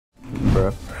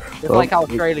Just like how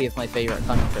Australia is my favourite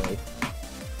country.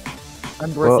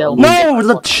 And Brazil. No,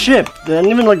 the ship! I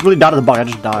didn't even like really die to the bug, I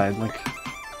just died. Like.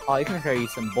 Oh, I can show you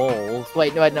some balls.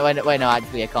 Wait, no,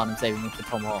 actually I can't, I'm saving them for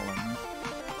Tom Holland.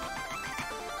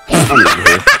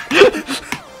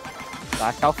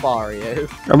 Zach, how far are you?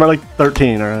 I'm at like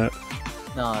 13, alright?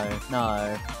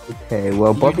 No. Okay,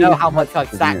 well, You know how much I've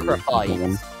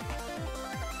sacrificed.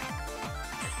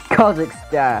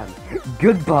 Kazakhstan,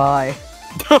 goodbye.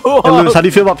 Hey Lewis, how do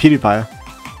you feel about PewDiePie?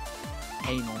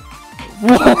 Anal.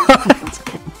 What?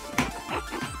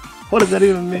 What does that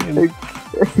even mean?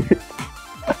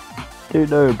 Don't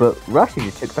know, but Russia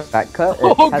just took back Kurt.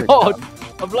 Oh god!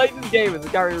 I'm playing this game and the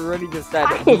guy really just said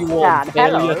beware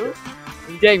failure.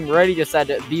 This game really just said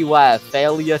beware,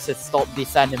 failure to stop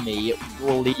this enemy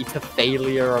will lead to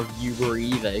failure of you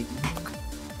breathing.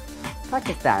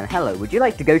 Pakistan, hello, would you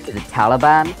like to go to the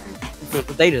Taliban?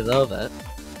 They deserve it.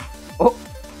 Oh.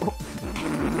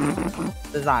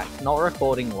 Zach, not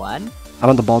recording when? I'm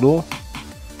on the ball duel?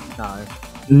 No.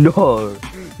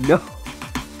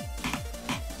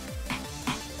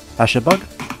 That shit bug?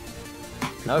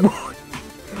 No.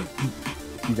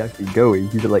 He's actually going,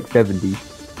 he's at like 70.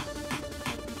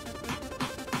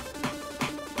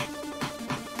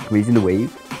 He's in the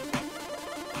wave.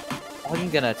 I'm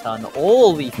gonna turn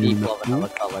all these people of another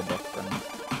colour different.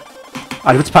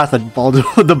 I just passed that ball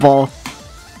to the ball.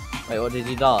 Wait, what, did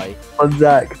he die? On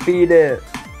Zach, feed it!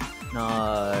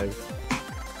 No.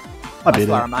 I beat it.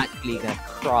 I'm actually gonna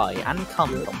cry and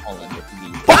come from Holland if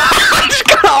you Just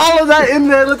got all of that in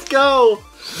there, let's go!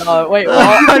 No, wait,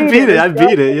 what? I beat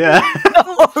it, yeah.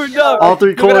 No! All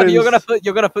 3 coins. You're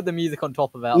gonna put the music on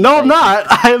top of it. No, I'm not!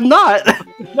 I am not!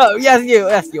 No, yes you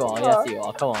are,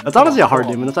 come on. That's honestly a hard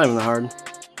demon, that's not even that hard.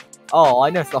 Oh, I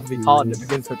know something hard that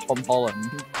begins with Tom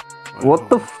Holland. What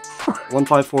the f-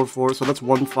 1544, so that's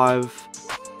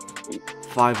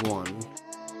 1551.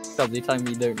 So you're telling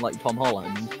me you don't like Tom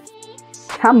Holland?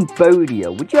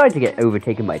 Cambodia, would you like to get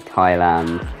overtaken by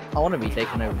Thailand? I want to be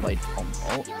taken over by Tom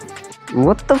Holland.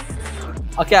 What the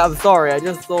f- Okay, I'm sorry, I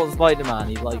just saw Spider-Man,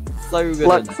 he's like so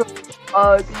good in it.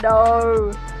 Oh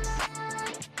no!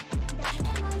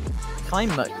 Time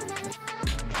mode.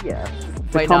 Yeah.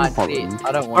 Wait, no, actually,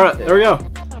 I don't want Alright, to. there we go.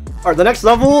 Alright, the next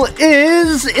level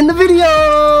is in the video!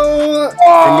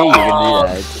 I knew you were gonna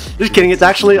do that. Just kidding, it's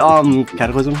actually,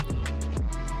 Cataclysm.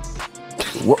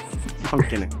 What? I'm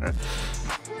kidding. Alright.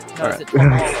 No, is it Tom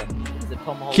Holland? Is it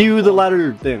Tom Holland? Cue the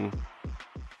ladder thing.